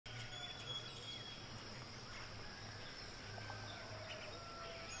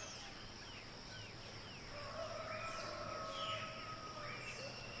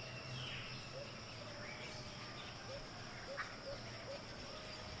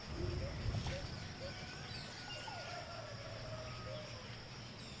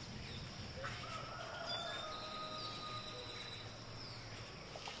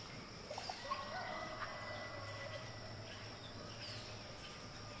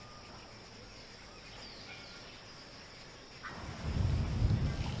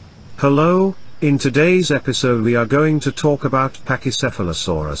Hello, in today's episode we are going to talk about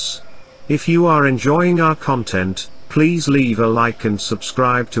Pachycephalosaurus. If you are enjoying our content, please leave a like and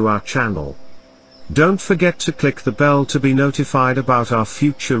subscribe to our channel. Don't forget to click the bell to be notified about our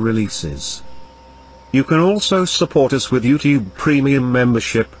future releases. You can also support us with YouTube Premium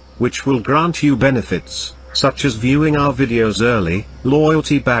membership, which will grant you benefits, such as viewing our videos early,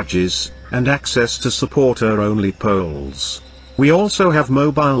 loyalty badges, and access to supporter-only polls. We also have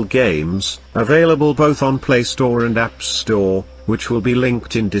mobile games, available both on Play Store and App Store, which will be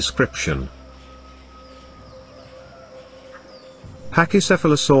linked in description.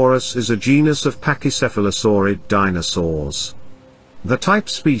 Pachycephalosaurus is a genus of pachycephalosaurid dinosaurs. The type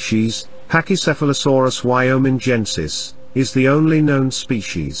species, Pachycephalosaurus wyomingensis, is the only known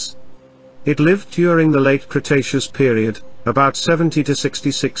species. It lived during the Late Cretaceous period, about 70 to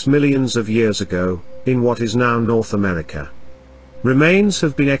 66 millions of years ago, in what is now North America. Remains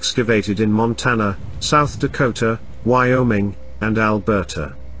have been excavated in Montana, South Dakota, Wyoming, and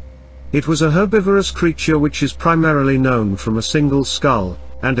Alberta. It was a herbivorous creature which is primarily known from a single skull,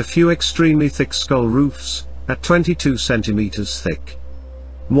 and a few extremely thick skull roofs, at 22 centimeters thick.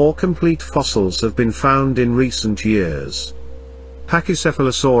 More complete fossils have been found in recent years.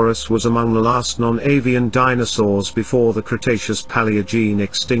 Pachycephalosaurus was among the last non-avian dinosaurs before the Cretaceous-Paleogene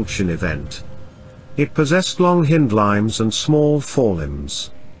extinction event. It possessed long hindlimbs and small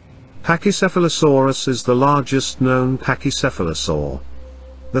forelimbs. Pachycephalosaurus is the largest known pachycephalosaur.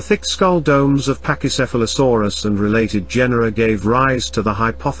 The thick skull domes of Pachycephalosaurus and related genera gave rise to the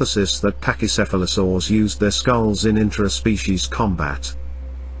hypothesis that pachycephalosaurs used their skulls in intra-species combat.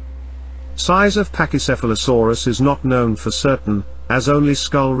 Size of Pachycephalosaurus is not known for certain, as only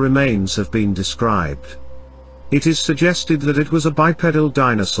skull remains have been described. It is suggested that it was a bipedal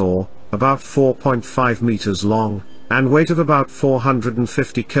dinosaur, about 4.5 meters long, and weight of about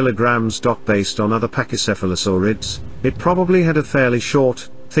 450 kilograms. Based on other pachycephalosaurids, it probably had a fairly short,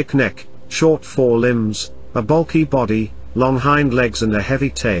 thick neck, short forelimbs, a bulky body, long hind legs and a heavy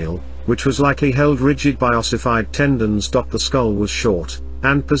tail, which was likely held rigid by ossified tendons. The skull was short,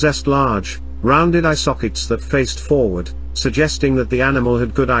 and possessed large, rounded eye sockets that faced forward, suggesting that the animal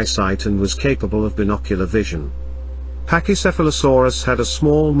had good eyesight and was capable of binocular vision. Pachycephalosaurus had a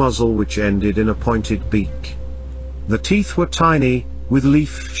small muzzle which ended in a pointed beak. The teeth were tiny, with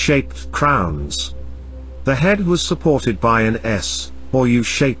leaf-shaped crowns. The head was supported by an S, or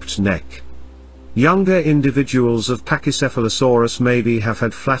U-shaped neck. Younger individuals of Pachycephalosaurus maybe have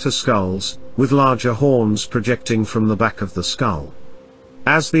had flatter skulls, with larger horns projecting from the back of the skull.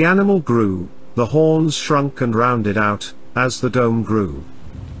 As the animal grew, the horns shrunk and rounded out, as the dome grew.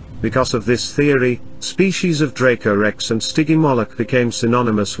 Because of this theory, species of Dracorex and Stygimoloch became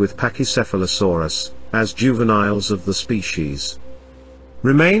synonymous with Pachycephalosaurus, as juveniles of the species.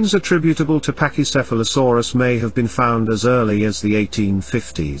 Remains attributable to Pachycephalosaurus may have been found as early as the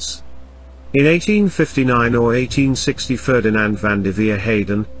 1850s. In 1859 or 1860 Ferdinand van de Veer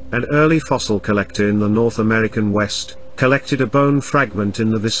Hayden, an early fossil collector in the North American West, collected a bone fragment in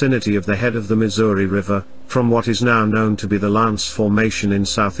the vicinity of the head of the Missouri River, from what is now known to be the Lance Formation in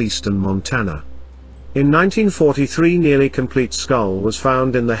southeastern Montana. In 1943 nearly complete skull was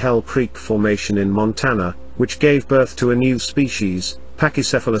found in the Hell Creek Formation in Montana, which gave birth to a new species,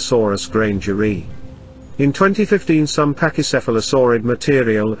 Pachycephalosaurus grangeri. In 2015 some pachycephalosaurid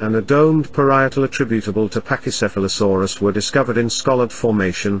material and a domed parietal attributable to Pachycephalosaurus were discovered in Scollard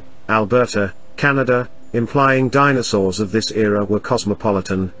Formation, Alberta, Canada, implying dinosaurs of this era were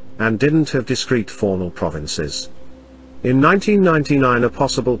cosmopolitan, and didn't have discrete faunal provinces. In 1999 a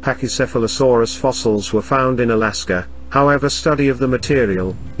possible Pachycephalosaurus fossils were found in Alaska. However, study of the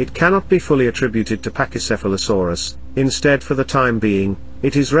material, it cannot be fully attributed to Pachycephalosaurus. Instead, for the time being,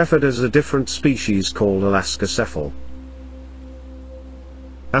 it is referred as a different species called Alaskacephal.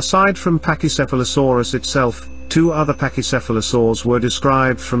 Aside from Pachycephalosaurus itself, two other pachycephalosaurs were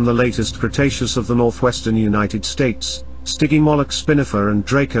described from the latest Cretaceous of the northwestern United States, Stygimoloch spinifer and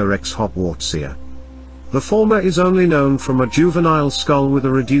Dracorex hobwartsia. The former is only known from a juvenile skull with a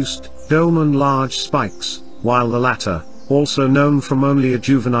reduced dome and large spikes, while the latter, also known from only a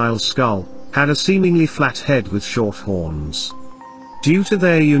juvenile skull, had a seemingly flat head with short horns. Due to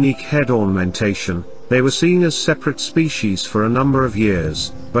their unique head ornamentation, they were seen as separate species for a number of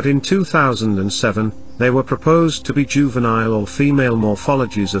years, but in 2007, they were proposed to be juvenile or female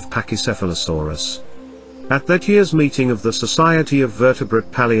morphologies of Pachycephalosaurus. At that year's meeting of the Society of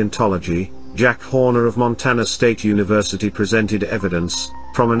Vertebrate Paleontology, Jack Horner of Montana State University presented evidence,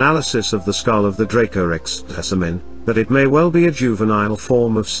 from analysis of the skull of the Dracorex specimen, that it may well be a juvenile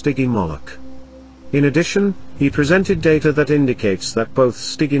form of Stygimoloch. In addition, he presented data that indicates that both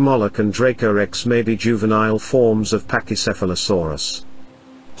Stygimoloch and Dracorex may be juvenile forms of Pachycephalosaurus.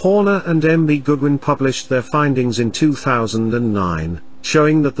 Horner and M.B. Goodwin published their findings in 2009,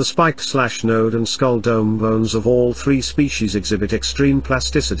 showing that the spike/node and skull dome bones of all three species exhibit extreme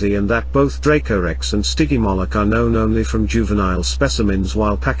plasticity and that both Dracorex and Stygimoloch are known only from juvenile specimens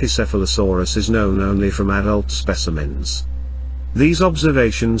while Pachycephalosaurus is known only from adult specimens. These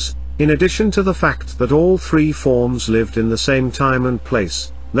observations, in addition to the fact that all three forms lived in the same time and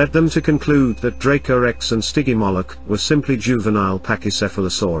place, led them to conclude that Dracorex and Stygimoloch were simply juvenile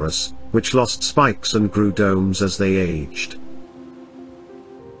Pachycephalosaurus, which lost spikes and grew domes as they aged.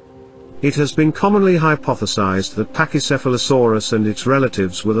 It has been commonly hypothesized that Pachycephalosaurus and its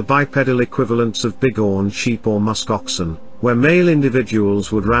relatives were the bipedal equivalents of bighorn sheep or musk oxen, where male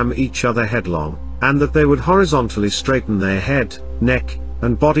individuals would ram each other headlong, and that they would horizontally straighten their head, neck,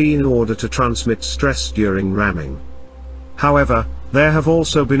 and body in order to transmit stress during ramming. However, there have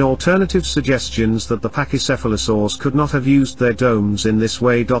also been alternative suggestions that the Pachycephalosaurs could not have used their domes in this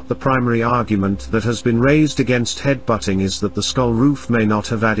way. The primary argument that has been raised against headbutting is that the skull roof may not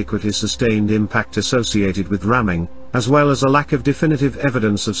have adequately sustained impact associated with ramming, as well as a lack of definitive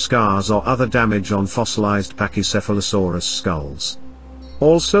evidence of scars or other damage on fossilized Pachycephalosaurus skulls.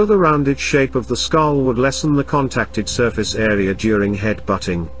 Also, the rounded shape of the skull would lessen the contacted surface area during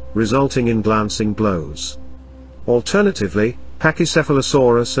headbutting, resulting in glancing blows. Alternatively,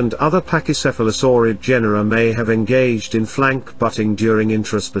 Pachycephalosaurus and other Pachycephalosaurid genera may have engaged in flank butting during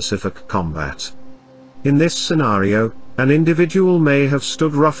intraspecific combat. In this scenario, an individual may have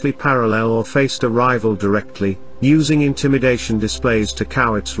stood roughly parallel or faced a rival directly, using intimidation displays to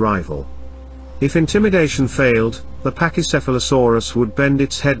cow its rival. If intimidation failed, the Pachycephalosaurus would bend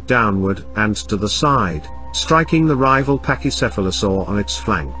its head downward and to the side, striking the rival Pachycephalosaur on its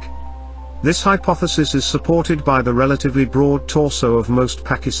flank. This hypothesis is supported by the relatively broad torso of most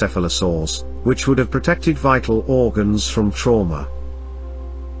Pachycephalosaurs, which would have protected vital organs from trauma.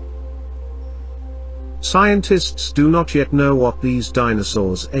 Scientists do not yet know what these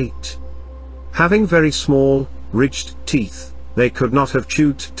dinosaurs ate. Having very small, ridged teeth, they could not have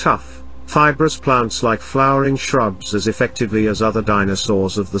chewed tough, fibrous plants like flowering shrubs as effectively as other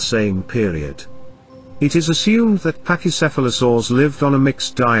dinosaurs of the same period. It is assumed that Pachycephalosaurs lived on a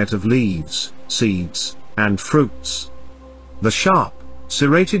mixed diet of leaves, seeds, and fruits. The sharp,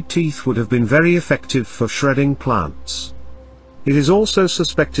 serrated teeth would have been very effective for shredding plants. It is also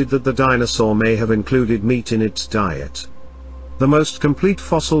suspected that the dinosaur may have included meat in its diet. The most complete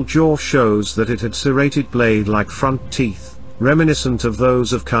fossil jaw shows that it had serrated blade-like front teeth, reminiscent of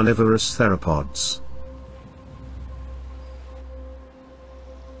those of carnivorous theropods.